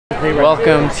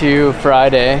Welcome to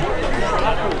Friday.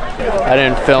 I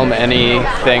didn't film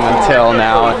anything until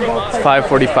now. It's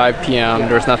 5:45 p.m.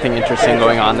 There was nothing interesting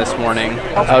going on this morning.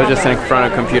 I was just in front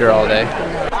of a computer all day.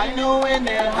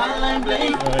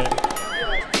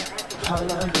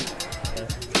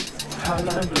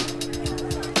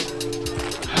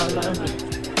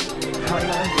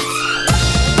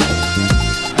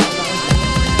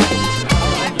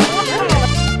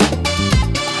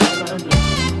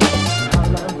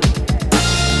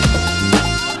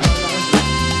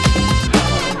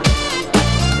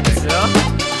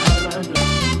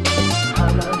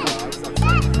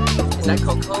 Is that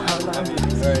Coco?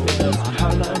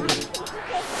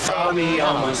 Me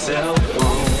on my cell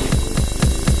phone.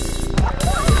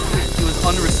 He was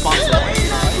unresponsive.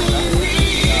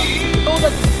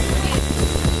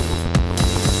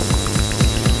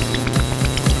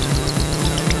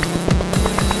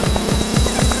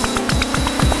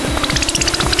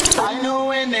 I know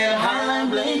when that hotline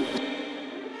bling.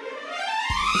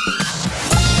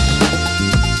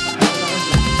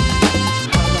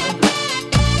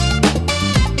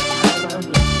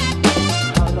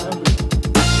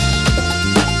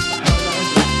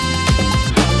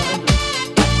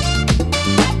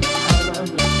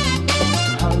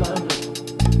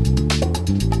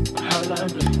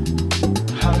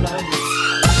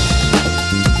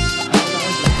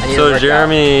 So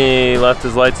Jeremy left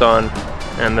his lights on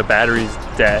and the battery's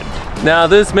dead. Now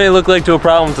this may look like a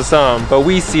problem to some, but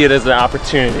we see it as an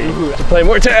opportunity to play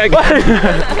more tag.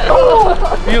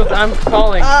 I'm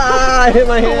calling. Ah, I hit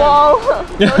my hand. The wall,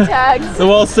 no tags. The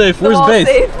wall's safe. Where's base?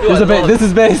 There's a base. This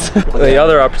is base. The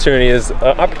other opportunity is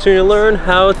an opportunity to learn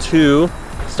how to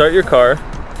start your car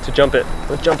to jump it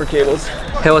with jumper cables.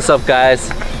 Hey, what's up, guys?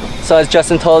 So as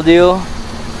Justin told you,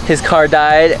 his car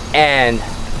died and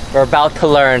we're about to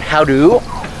learn how to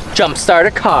jump start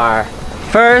a car.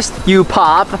 First, you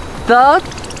pop the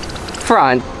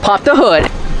front, pop the hood.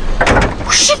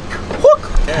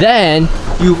 Then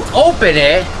you open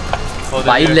it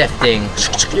by lifting.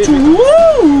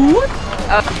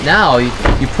 Now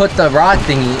you put the rod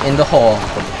thingy in the hole.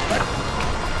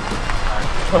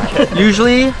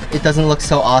 Usually it doesn't look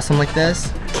so awesome like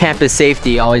this. Campus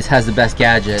Safety always has the best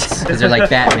gadgets because they're like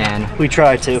Batman. We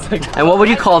try to. And what would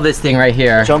you call this thing right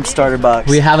here? Jump starter box.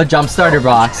 We have a jump starter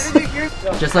box.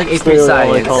 Just like AP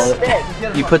Science.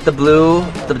 You put the blue,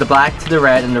 the black to the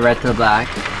red, and the red to the black.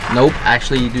 Nope,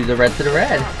 actually you do the red to the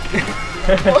red.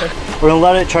 We're gonna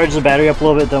let it charge the battery up a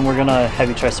little bit, then we're gonna have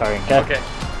you try starting, okay? Okay.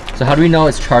 So how do we know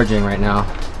it's charging right now?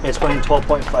 It's going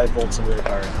 12.5 volts into the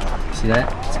car right now. See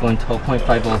that? It's going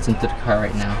 12.5 volts into the car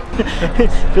right now. I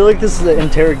feel like this is an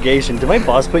interrogation. Did my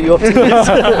boss put you up to this?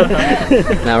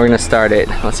 Now we're gonna start it.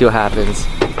 Let's see what happens.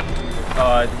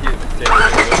 Oh,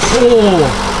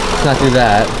 Let's not do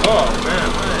that. oh man.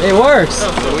 It works.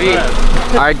 Sweet.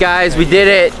 Alright guys, we did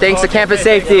it. Thanks to Campus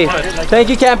Safety. Thank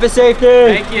you, Campus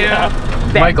Safety. Thank you.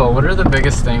 Michael, what are the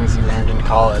biggest things you learned in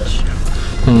college?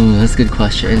 That's a good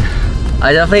question.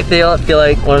 I definitely feel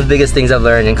like one of the biggest things I've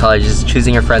learned in college is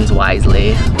choosing your friends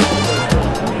wisely.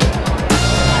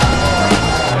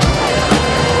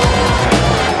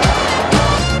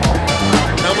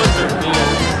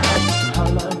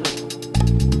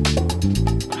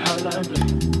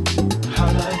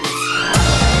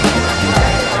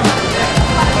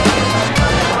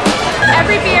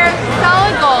 Every beer,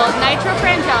 Solid Gold, Nitro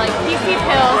Frangelic, PC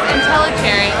Pills, and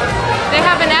Telecherry, they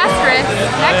have an asterisk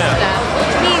next to them,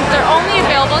 which means they're only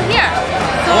available here.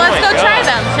 So let's go try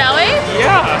them, shall we?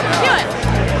 Yeah. Do it.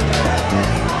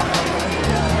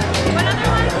 One other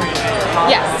one?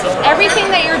 Yes. Everything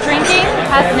that you're drinking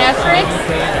has an asterisk.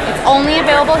 It's only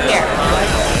available here.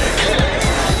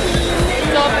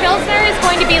 So a Pilsner is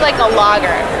going to be like a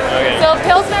lager. Okay. So a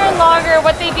Pilsner and lager,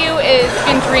 what they do is you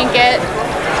can drink it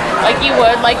like you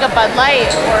would like a Bud Light.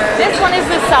 This one is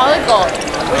the Solid Gold,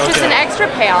 which is an extra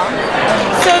pale.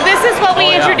 So this is what we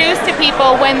introduce to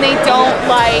people when they don't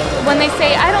like, when they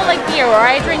say, I don't like beer or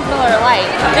I drink Miller Lite.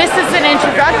 This is an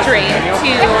introductory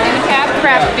to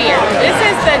craft beer. This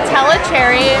is the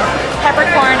Telecherry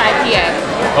Peppercorn IPA,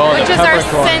 which is our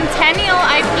centennial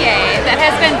IPA that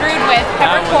has been brewed with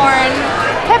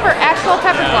actual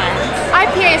peppercorn.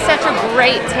 IPA is such a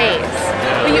great taste,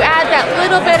 but you add that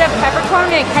little bit of peppercorn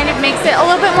and it kind of makes it a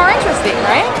little bit more interesting,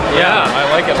 right? Yeah, I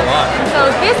like it a lot. So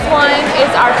this one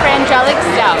is our Frangelic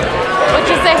Stout,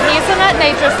 which is a hazelnut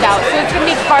nitro stout, so it's going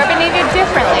to be carbonated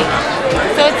differently.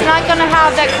 So it's not going to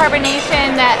have that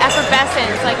carbonation, that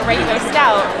effervescence like a regular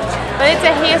stout, but it's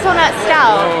a hazelnut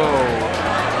stout.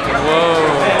 Whoa,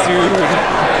 dude.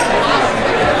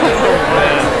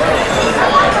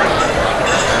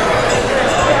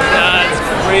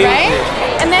 Right?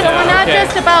 And then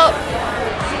about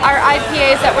our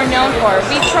IPAs that we're known for.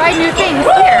 We try new things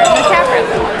here in the tap room.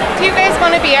 Do you guys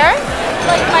want a beer?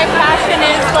 Like, my passion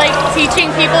is like teaching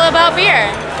people about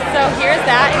beer. So here's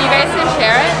that, and you guys can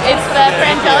share it. It's the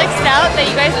Frangelic Stout that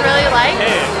you guys really like.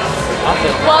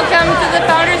 Welcome to the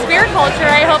Founders Beer Culture.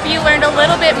 I hope you learned a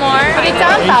little bit more. Put it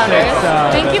down, Founders.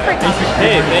 Thank you for coming.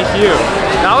 Hey, thank you.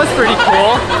 That was pretty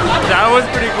cool. That was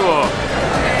pretty cool.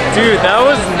 Dude, that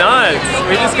was nuts.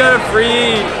 We just got a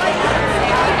free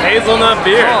hazelnut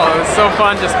beer. Oh, it was so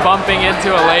fun just bumping into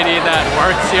a lady that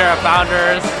works here at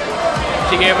Founders.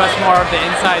 She gave us more of the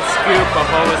inside scoop of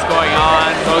what was going on.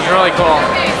 So it was really cool.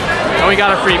 And we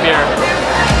got a free beer.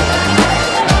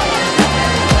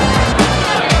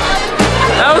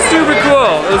 That was super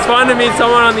cool. It was fun to meet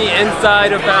someone on the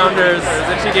inside of Founders,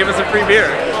 and she gave us a free beer.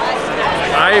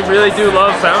 I really do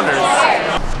love Founders.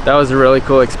 That was a really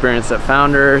cool experience at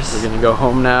Founders. We're gonna go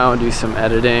home now and do some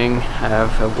editing. I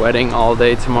have a wedding all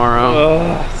day tomorrow.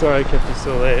 Oh, sorry I kept you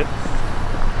so late.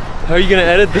 How are you gonna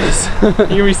edit this? You're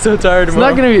gonna be so tired tomorrow.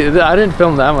 It's not gonna be, I didn't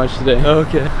film that much today. Oh,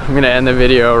 okay. I'm gonna end the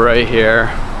video right here.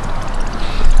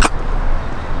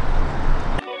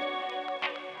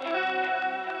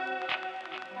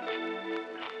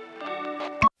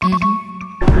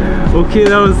 Okay,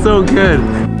 that was so good.